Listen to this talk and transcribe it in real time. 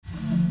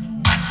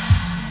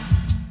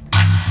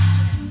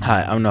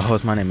Hi, I'm the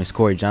host. My name is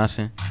Corey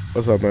Johnson.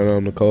 What's up, man?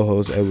 I'm the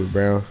co-host, Edward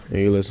Brown, and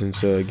you're listening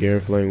to Gear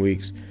and Flame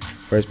Week's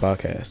first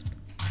podcast.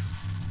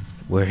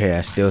 We're here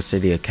at Steel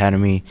City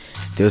Academy.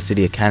 Steel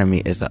City Academy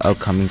is an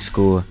upcoming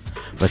school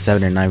for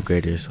 7th and 9th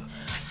graders.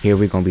 Here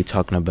we're going to be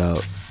talking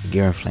about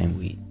Gear and Flame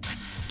Week.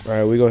 All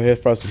right, we're going to hear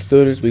from some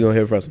students, we're going to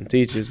hear from some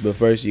teachers, but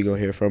first you're going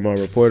to hear from our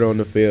reporter on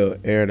the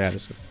field, Aaron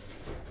Addison.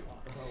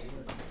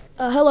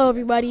 Hello,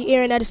 everybody.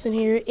 Aaron Edison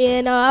here,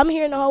 and I'm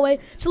here in the hallway.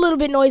 It's a little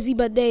bit noisy,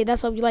 but hey,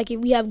 that's how we like it.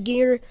 We have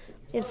Gear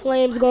and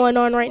Flames going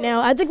on right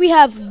now. I think we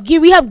have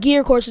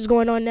gear courses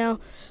going on now.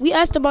 We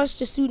asked a bunch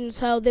of students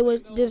how they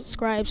would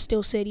describe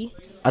Steel City.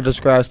 I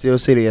describe Steel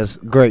City as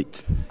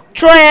great.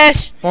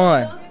 Trash.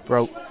 Fun.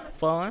 Broke.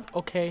 Fun.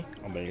 Okay.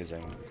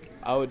 Amazing.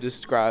 I would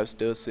describe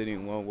Steel City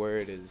in one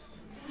word as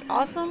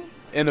awesome.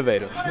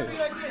 Innovative.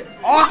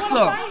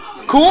 Awesome.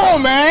 Cool,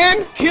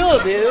 man.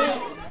 Kill, dude.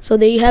 So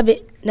there you have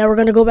it. Now we're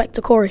going to go back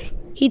to Corey.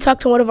 He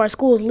talked to one of our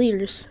school's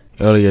leaders.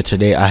 Earlier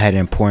today, I had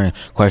an important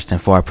question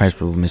for our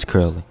principal, Miss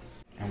Curley.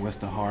 And what's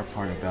the hard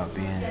part about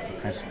being a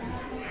principal?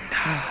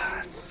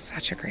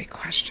 Such a great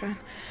question.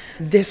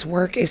 This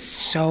work is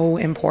so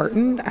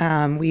important.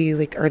 We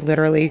are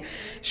literally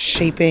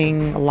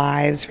shaping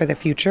lives for the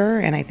future,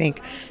 and I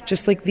think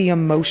just the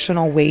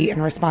emotional weight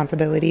and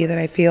responsibility that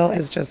I feel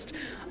is just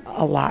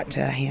a lot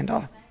to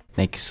handle.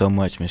 Thank you so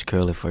much, Miss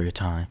Curley, for your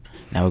time.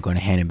 Now we're going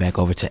to hand it back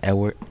over to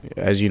Edward.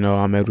 As you know,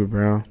 I'm Edward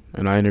Brown,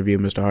 and I interviewed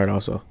Mr. Hart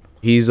also.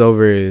 He's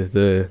over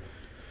the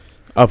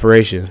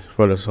operation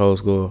for this whole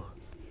school.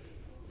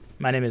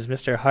 My name is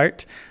Mr.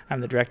 Hart.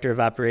 I'm the Director of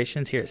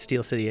Operations here at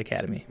Steel City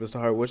Academy. Mr.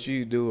 Hart, what do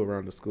you do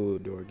around the school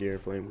during Gear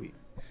and Flame Week?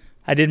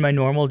 I did my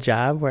normal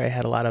job where I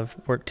had a lot of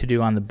work to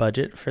do on the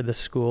budget for the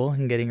school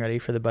and getting ready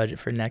for the budget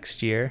for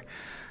next year.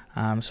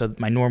 So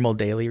my normal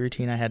daily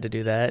routine, I had to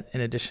do that.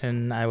 In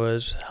addition, I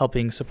was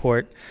helping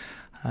support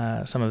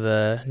some of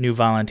the new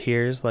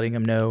volunteers, letting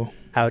them know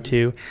how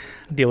to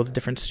deal with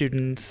different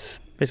students,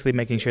 basically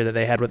making sure that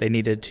they had what they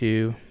needed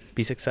to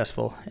be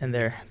successful in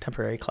their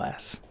temporary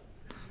class.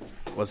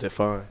 Was it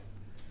fun?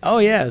 Oh,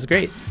 yeah, it was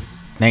great.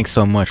 Thanks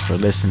so much for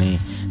listening.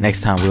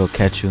 Next time we'll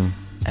catch you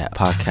at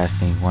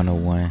Podcasting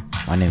 101.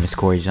 My name is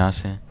Corey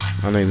Johnson.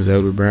 My name is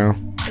Edward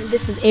Brown. And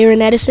this is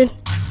Aaron Edison.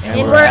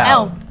 And we're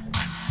out.